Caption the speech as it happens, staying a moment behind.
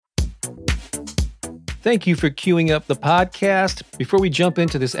Thank you for queuing up the podcast. Before we jump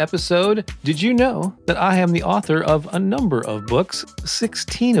into this episode, did you know that I am the author of a number of books,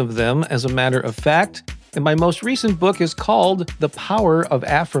 16 of them as a matter of fact, and my most recent book is called The Power of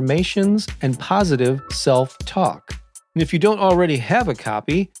Affirmations and Positive Self-Talk. And if you don't already have a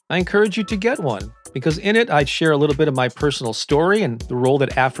copy, I encourage you to get one, because in it I share a little bit of my personal story and the role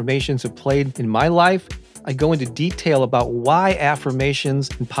that affirmations have played in my life. I go into detail about why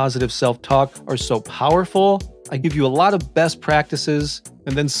affirmations and positive self-talk are so powerful. I give you a lot of best practices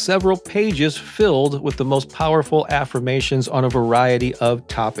and then several pages filled with the most powerful affirmations on a variety of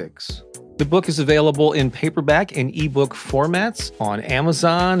topics. The book is available in paperback and ebook formats on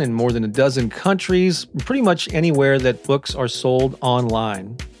Amazon in more than a dozen countries, pretty much anywhere that books are sold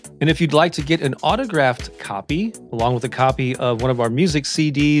online. And if you'd like to get an autographed copy, along with a copy of one of our music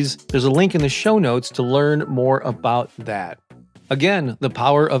CDs, there's a link in the show notes to learn more about that. Again, The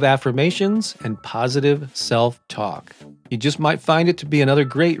Power of Affirmations and Positive Self-Talk. You just might find it to be another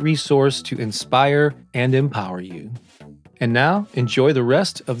great resource to inspire and empower you. And now, enjoy the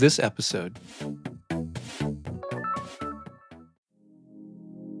rest of this episode.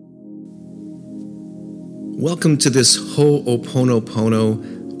 Welcome to this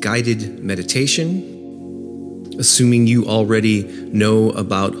Ho'oponopono guided meditation. Assuming you already know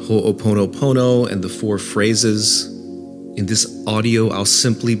about Ho'oponopono and the 4 phrases, in this audio I'll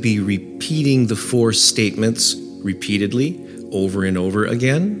simply be repeating the 4 statements repeatedly over and over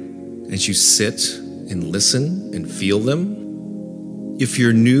again as you sit and listen and feel them. If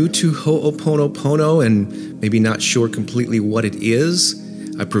you're new to Ho'oponopono and maybe not sure completely what it is,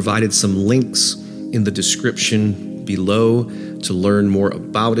 I provided some links in the description below to learn more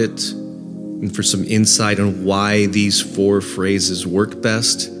about it and for some insight on why these 4 phrases work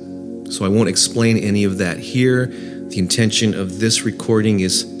best. So I won't explain any of that here. The intention of this recording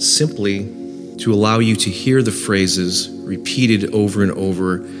is simply to allow you to hear the phrases repeated over and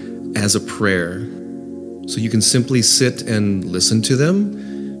over as a prayer. So you can simply sit and listen to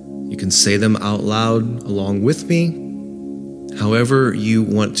them. You can say them out loud along with me, however you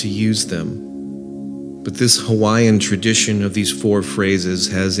want to use them. But this Hawaiian tradition of these 4 phrases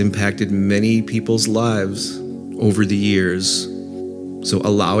has impacted many people's lives over the years, so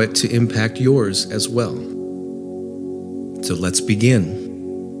allow it to impact yours as well. So let's begin.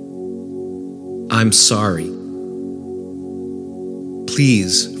 I'm sorry.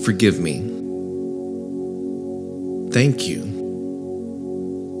 Please forgive me. Thank you.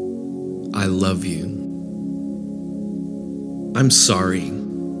 I love you. I'm sorry.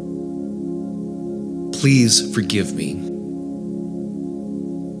 Please forgive me.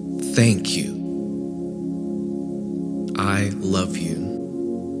 Thank you. I love you.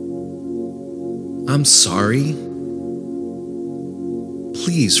 I'm sorry.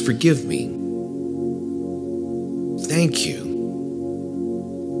 Please forgive me. Thank you.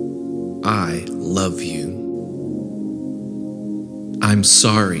 I love you. I'm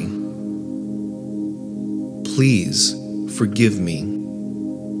sorry. Please forgive me.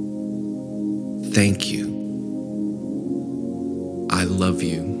 Thank you. I love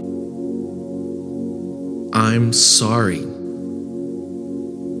you. I'm sorry.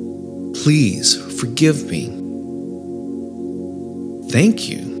 Please forgive me. Thank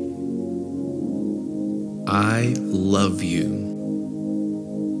you. I love you.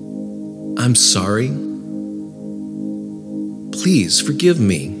 I'm sorry. Please forgive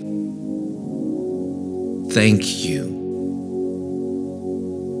me. Thank you.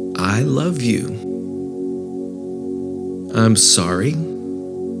 I love you. I'm sorry.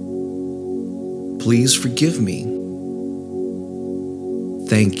 Please forgive me.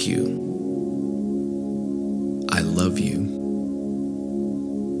 Thank you. I love you.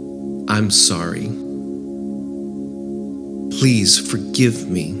 I'm sorry. Please forgive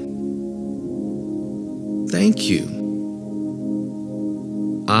me. Thank you.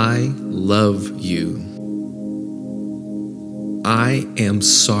 I love you. I am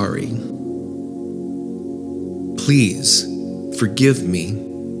sorry. Please forgive me.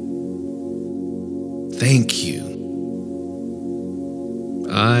 Thank you.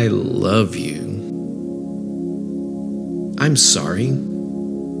 I love you. I'm sorry.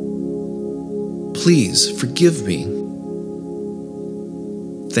 Please forgive me.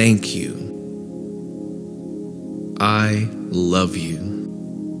 Thank you. I love you.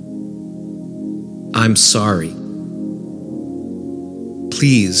 I'm sorry.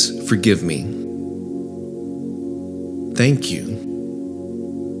 Please forgive me. Thank you.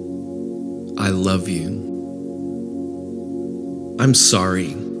 I love you. I'm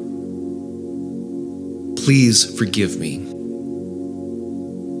sorry. Please forgive me.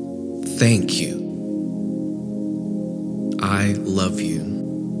 Thank you. I love you.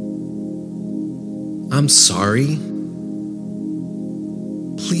 I'm sorry.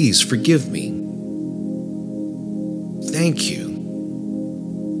 Please forgive me. Thank you.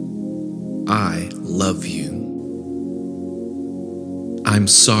 I love you. I'm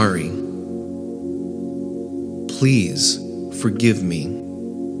sorry. Please forgive me.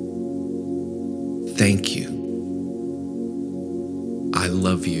 Thank you. I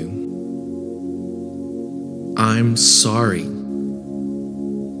love you. I'm sorry.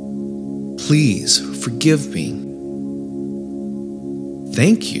 Please forgive me.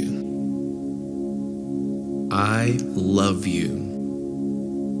 Thank you. I love you.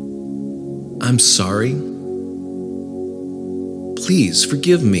 I'm sorry. Please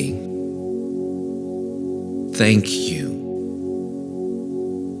forgive me. Thank you.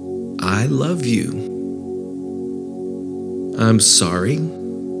 I love you. I'm sorry.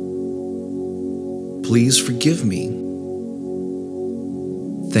 Please forgive me.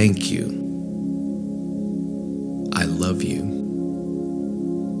 Thank you. I love you.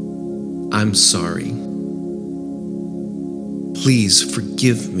 I'm sorry. Please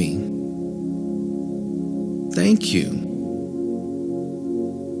forgive me. Thank you.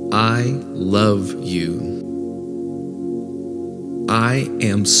 I love you. I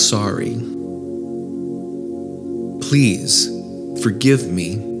am sorry. Please forgive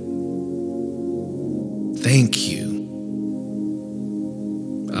me. Thank you.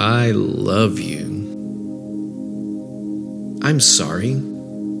 I love you. I'm sorry.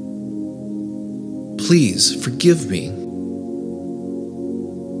 Please forgive me.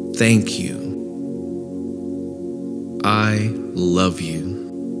 Thank you. I love you.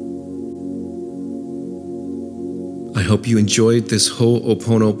 I hope you enjoyed this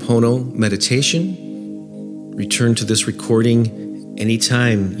Ho'oponopono meditation. Return to this recording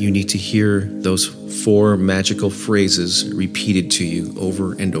anytime you need to hear those 4 magical phrases repeated to you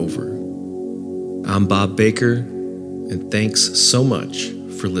over and over. I'm Bob Baker, and thanks so much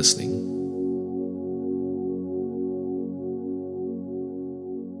for listening.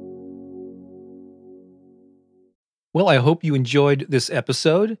 Well, I hope you enjoyed this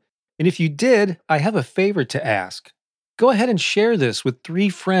episode. And if you did, I have a favor to ask. Go ahead and share this with 3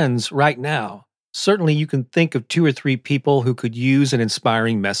 friends right now. Certainly, you can think of 2 or 3 people who could use an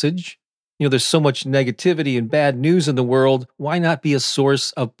inspiring message. There's so much negativity and bad news in the world. Why not be a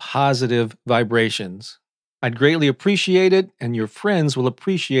source of positive vibrations? I'd greatly appreciate it, and your friends will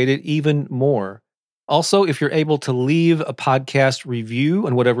appreciate it even more. Also, if you're able to leave a podcast review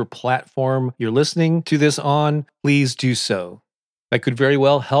on whatever platform you're listening to this on, please do so. That could very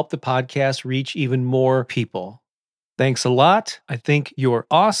well help the podcast reach even more people. Thanks a lot. I think you're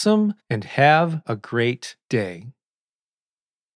awesome, and have a great day.